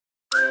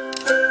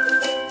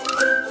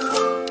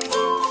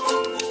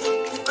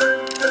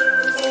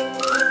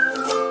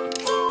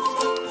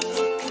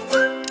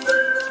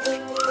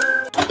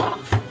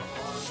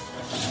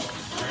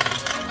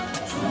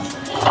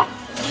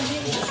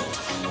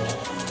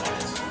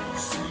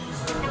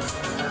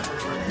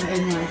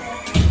Ayan.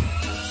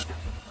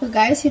 So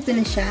guys, ito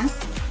na siya.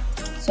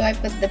 So I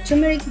put the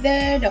turmeric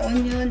there, the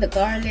onion, the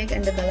garlic,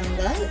 and the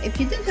galangal. If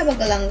you don't have a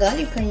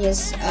galangal, you can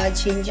use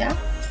ginger.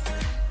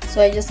 So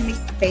I just make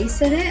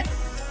paste in it.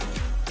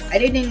 I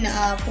didn't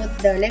put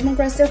the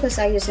lemongrass there because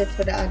I use it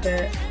for the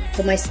other,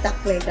 for my stock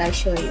like I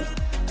show you.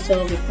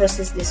 So we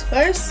process this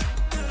first.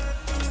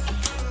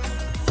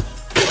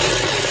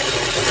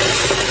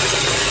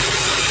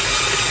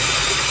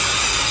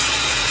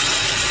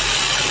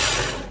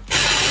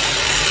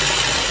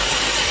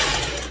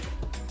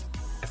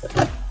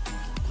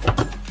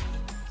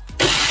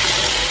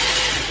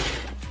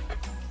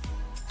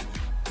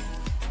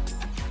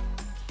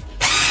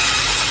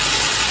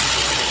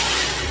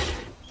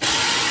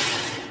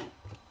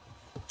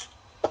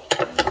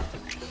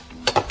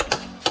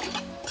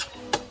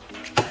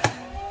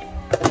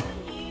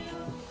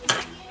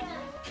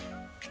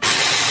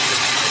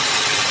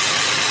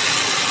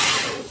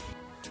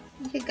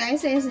 Okay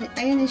guys,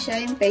 ayan na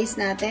siya yung paste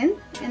natin.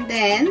 And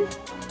then,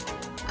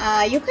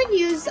 you can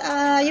use,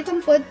 you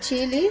can put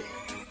chili.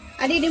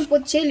 I didn't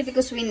put chili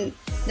because when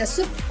the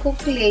soup cook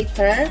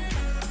later,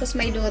 because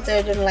my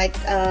daughter don't like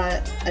a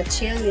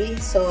chili.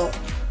 So,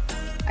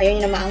 ayaw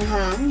niya na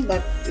maanghang,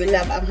 but we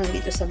love anghang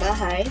dito sa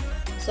bahay.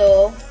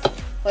 So,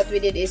 what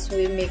we did is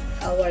we make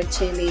our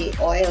chili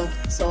oil.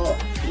 So,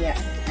 yeah.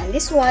 And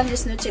this one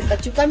is no chili,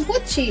 but you can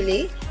put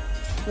chili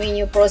when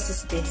you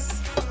process this.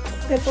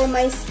 Okay, for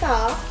my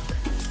stock,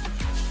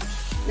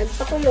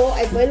 nagpakulo,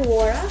 I boil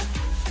water.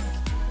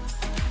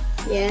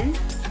 Yan.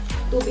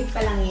 Tubig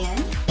pa lang yan.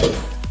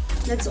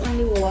 That's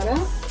only water.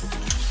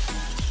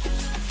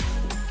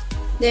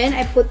 Then,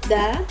 I put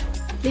the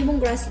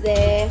lemongrass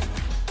there.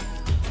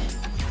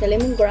 The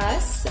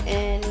lemongrass.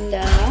 And,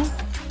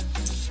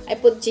 I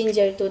put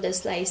ginger to the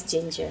sliced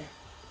ginger.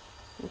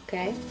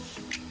 Okay.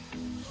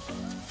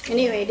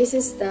 Anyway, this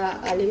is the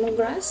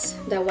lemongrass,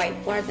 the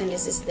white part, and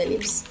this is the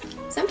leaves.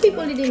 Some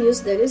people didn't use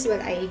the leaves,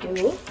 but I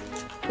do.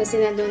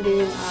 Kasi nandun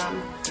din yung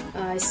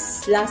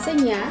lasa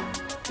niya.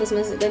 Mas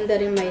ganda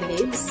rin my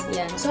leaves.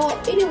 Yan. So,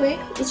 anyway,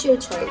 it's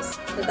your choice.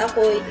 But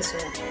ako, it is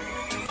one.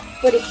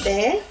 Put it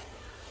there.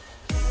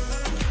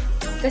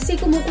 Kasi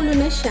kumukulo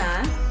na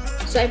siya,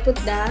 so I put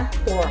the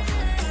pork.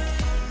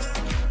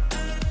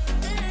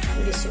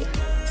 This one.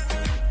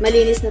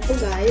 Malinis na to,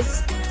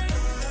 guys.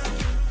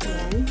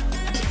 Yan.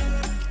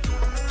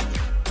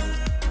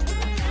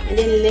 And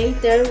then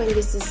later, when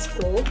this is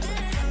cooked,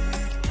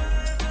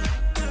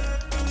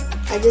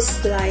 I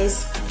just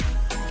slice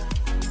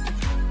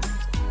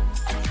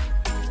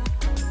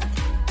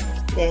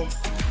there.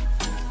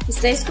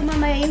 Slice ko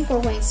mamaya yung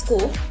pork when it's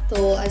cooked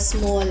to a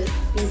small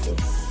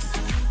pieces.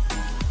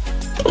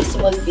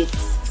 Small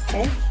bits.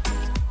 Okay?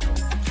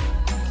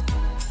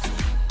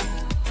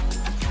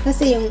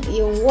 Kasi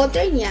yung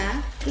water niya,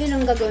 yun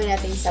ang gagawin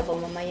natin sa sabaw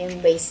mamaya, yung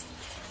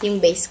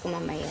base ko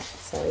mamaya.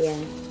 So,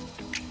 yan.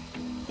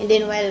 And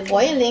then while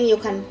boiling, you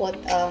can put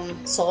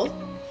salt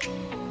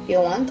if you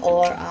want,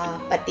 or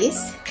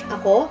patis.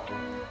 Ako,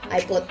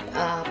 I put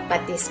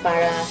patis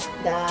para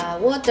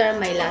the water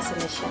may lasa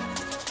na siya.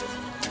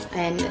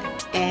 And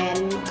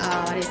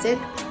what is it?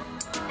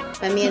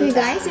 Paminta. Okay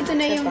guys, ito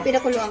na yung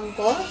pinakuluan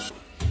ko.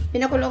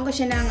 Pinakuluan ko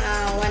siya ng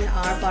 1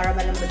 hour para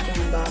malambot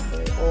yung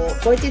baboy. O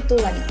 40 to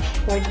 1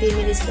 hour. 40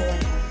 minutes to 1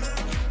 hour.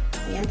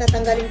 Ayan,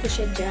 tatanggalin ko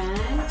siya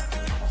dyan.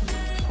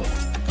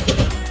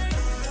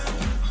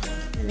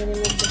 And then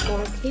remove the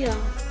pork here.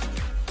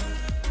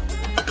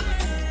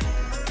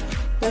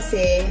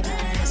 Kasi,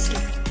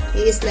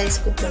 i-slice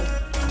ko po.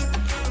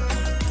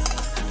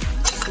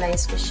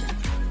 Slice ko siya.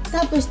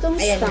 Tapos, itong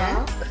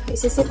stock,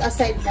 isi-set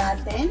aside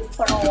natin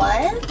for a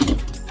while.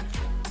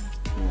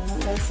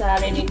 Hanggang sa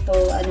ready to,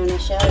 ano na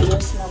siya,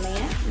 use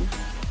mamaya.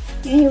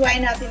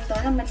 Hihiwain natin to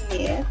na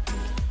maliit.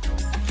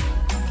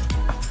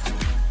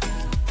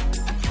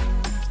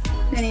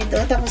 Ganito.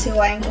 Tapos,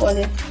 hiwain ko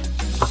ulit.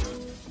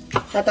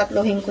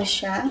 Tatatluhin ko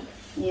siya.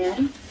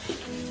 Ayan.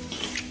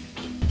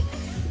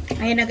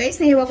 Ayan na guys,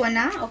 nahiwa ko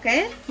na.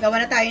 Okay?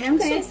 Gawa na tayo ng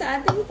soup.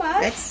 Sa ating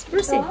pot. Let's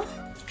proceed.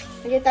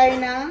 Lagyan tayo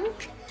ng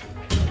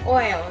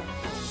oil.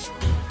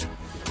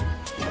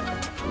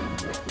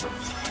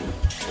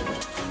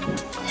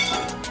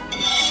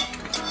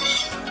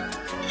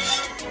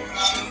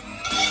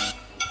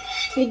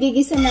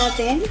 Igigisa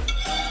natin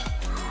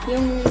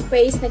yung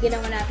paste na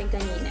ginawa natin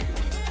kanina.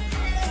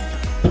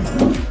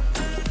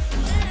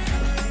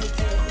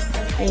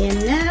 Ayan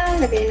na.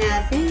 Lagyan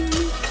natin.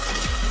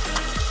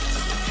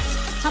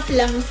 Half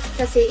lang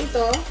kasi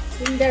ito,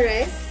 in the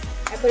rest,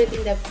 I put it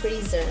in the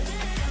freezer.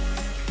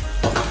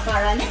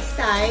 Para next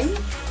time,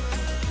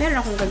 meron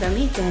akong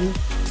gagamitin.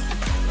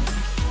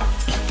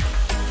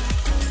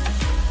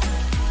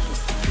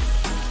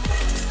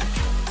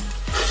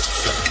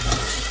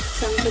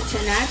 Sangkot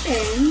siya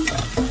natin.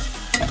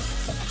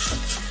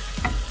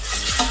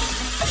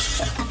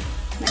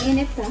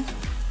 Mainit ha.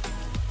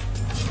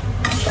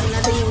 Sangkot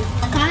natin yung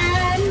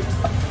pan.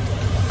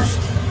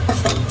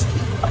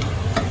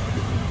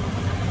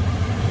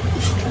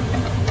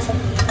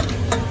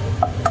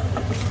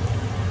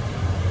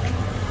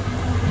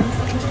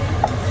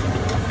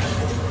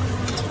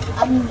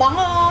 Ang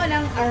bango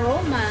ng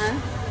aroma.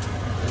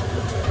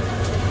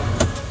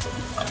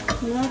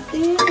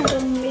 Natin,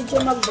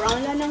 medyo mag-brown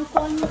na ng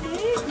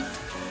konti.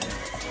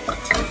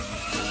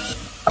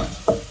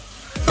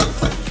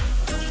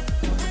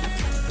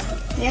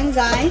 Ayan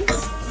guys.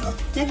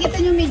 Nakita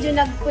nyo medyo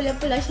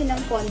nagpula-pula siya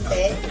ng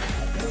konti.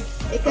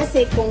 Eh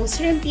kasi kung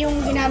shrimp yung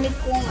ginamit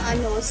kong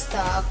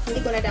stock,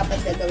 hindi ko na dapat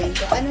gagawin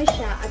ko. Ano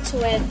siya?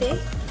 Atsuete?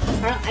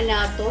 Parang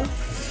anato.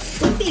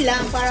 Kunti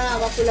lang para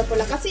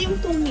mapula-pula. Kasi yung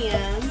Tom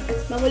Yam,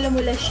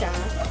 mamula-mula siya.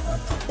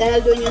 Dahil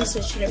doon yung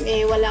sa shrimp.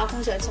 Eh, wala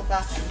akong sa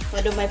saka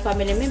my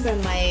family member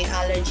may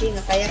allergy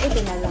nga. Kaya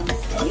ito na lang.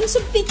 Yung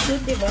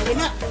substitute, diba?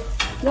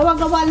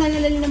 Gawa-gawa na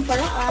nila ng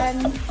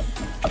paraan.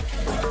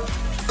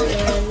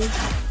 Ayan.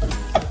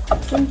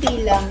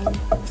 Kunti lang.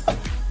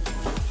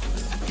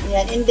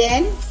 Ayan. And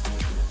then,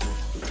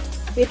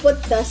 we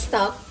put the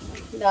stock,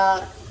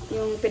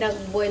 yung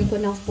pinag-boil ko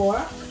ng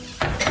pork.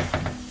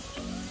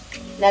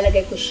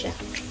 Lalagay ko siya.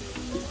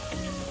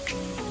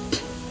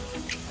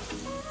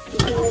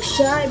 Ito na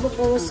siya.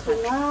 Ibubuhos ko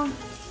na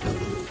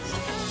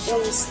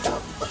yung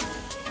stock.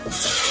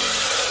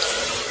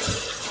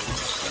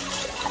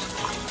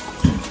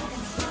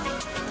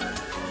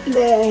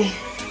 There.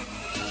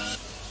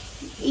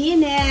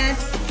 Init.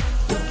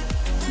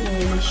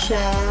 Ayan na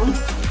siya.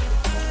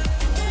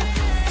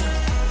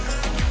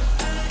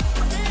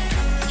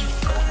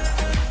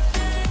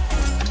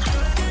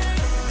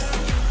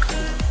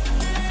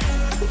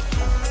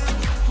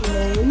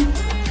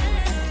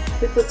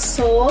 We put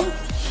salt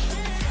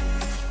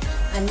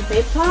and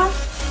pepper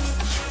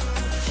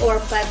or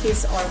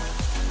patis or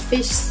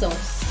fish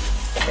sauce.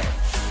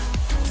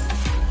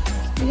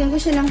 Bigyan ko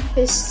siya ng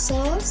fish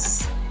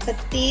sauce,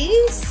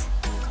 patis,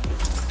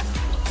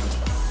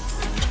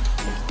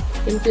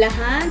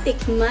 timplahan,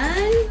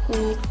 tikman,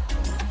 kung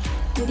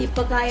hindi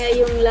pa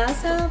kaya yung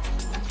lasa,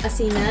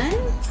 asinan.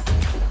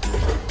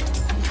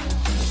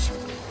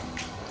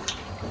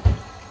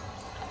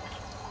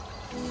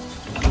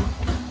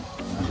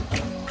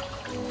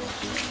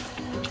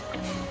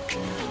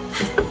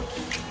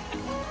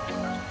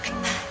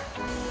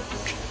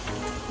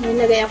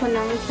 Nilagay ako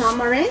ng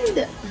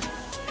tamarind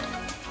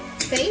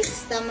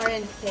paste.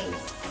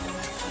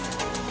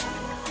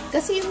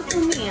 Kasi yung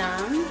Tom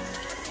Yam,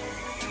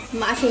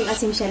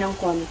 maasim-asim siya ng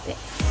konti.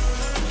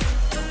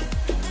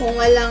 Kung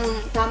walang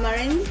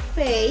tamarind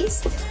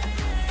paste,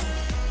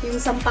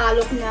 yung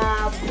sampalok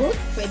na fruit,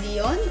 pwede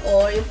yun.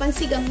 Or yung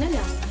pansigang na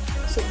lang.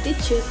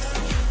 Substitute.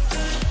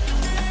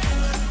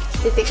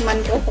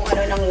 Titikman ko kung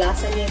ano ng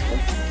lasa nito.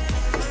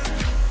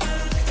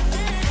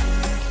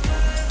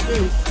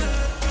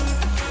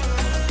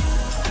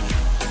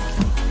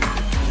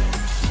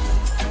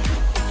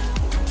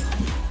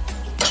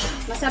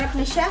 Masarap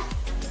na siya.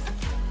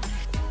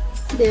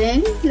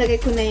 Then, lagay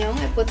ko na yung,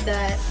 I put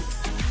that,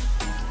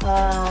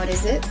 what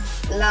is it?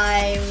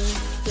 Lime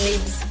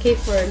leaves,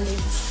 kaffir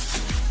leaves.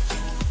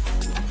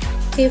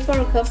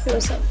 Kaffir or kaffir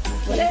or something.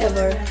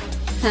 Whatever.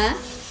 Ha?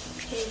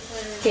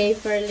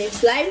 Kaffir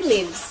leaves. Lime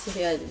leaves.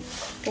 Yun.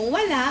 Kung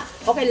wala,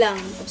 okay lang.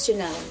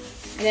 Optional.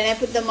 And then I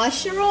put the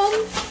mushroom.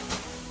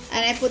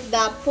 And I put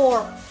the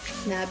pork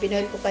na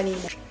binoil ko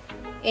kanina.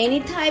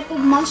 Any type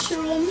of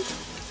mushroom.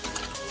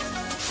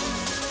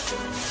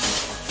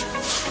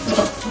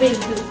 Will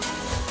do.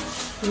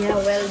 Yeah,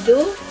 will do.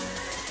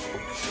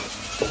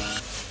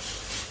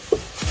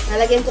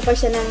 Nalagyan ko pa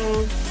siya ng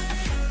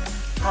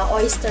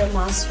oyster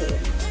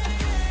mushroom.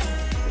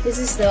 This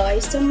is the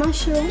oyster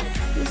mushroom.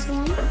 This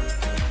one.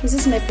 This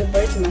is my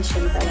favorite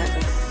mushroom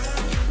talaga.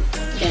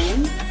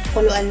 Then,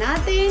 kuluan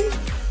natin.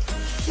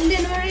 And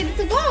then we're ready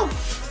to go.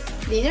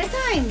 Dinner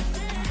time.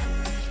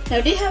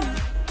 Now, they have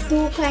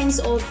two kinds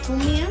of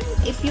Tom Yam.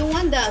 If you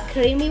want the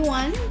creamy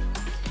one,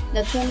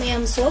 the Tom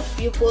Yam soup,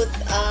 you put,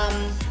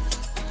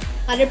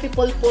 other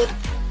people put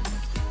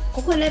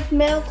coconut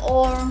milk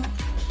or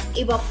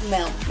evap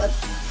milk. But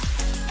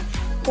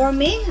for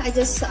me, I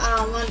just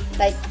want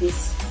like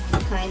this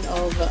kind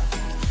of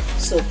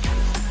soup.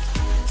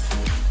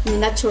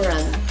 Natural.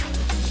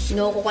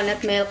 No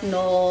coconut milk,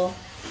 no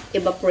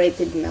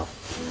evaporated milk.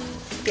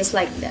 Just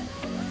like that.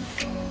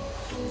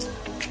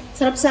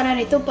 Sarap sana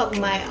nito pag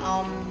may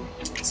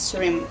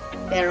shrimp.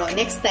 Pero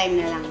next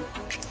time na lang.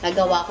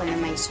 Gagawa ko na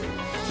may shrimp.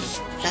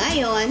 Sa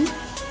ngayon,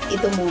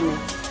 ito muna.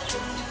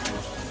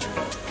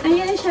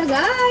 Ayan siya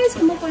guys.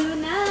 Kumukulo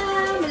na.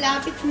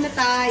 Malapit na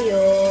tayo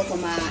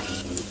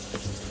kumain.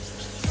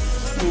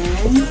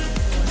 Ayan.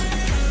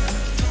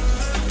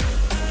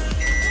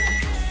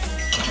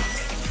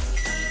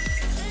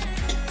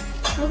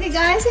 Okay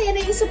guys. Ayan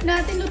na yung soup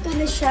natin. Luto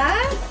na siya.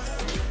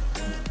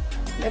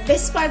 The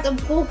best part of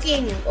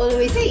cooking.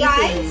 Always eating.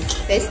 Guys.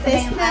 Test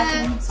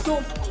na.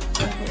 Soup.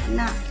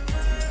 Na.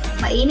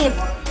 Mainit.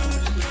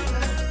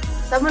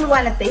 Someone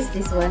wanna taste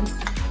this one?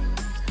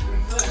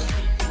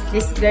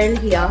 This girl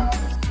here.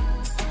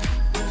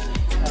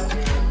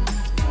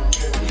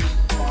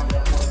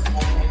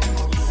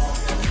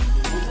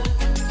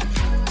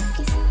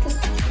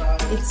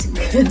 It's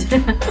good.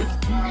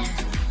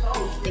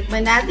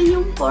 Tikman natin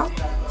yung pork.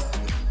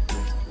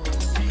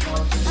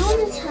 I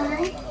wanna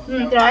try.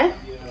 Try.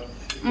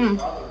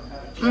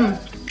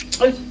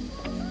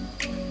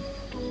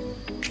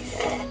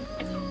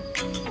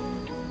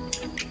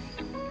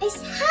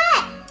 It's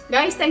hot.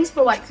 Guys, thanks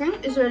for watching.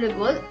 It's really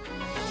good.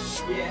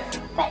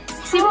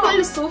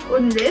 Simple soup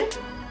only.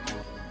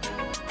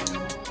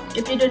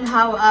 If you don't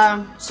have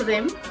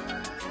shrimp,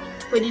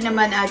 pwede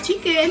naman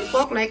chicken,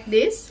 pork like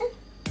this.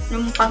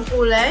 Yung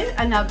pangkulay,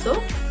 to.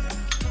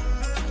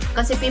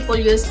 Kasi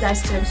people use that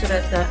shrimp so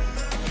that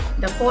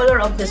the color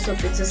of the soup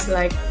is just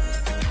like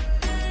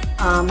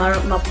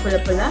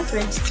mapula-pula.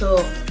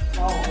 So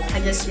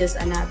I just use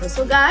another.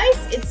 So guys,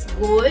 it's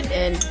good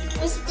and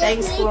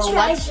thanks for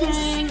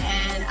watching.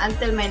 And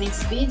until my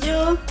next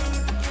video,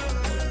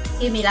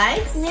 give me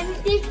likes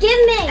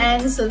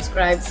and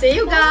subscribe. See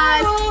you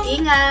guys.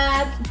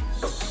 Ingat.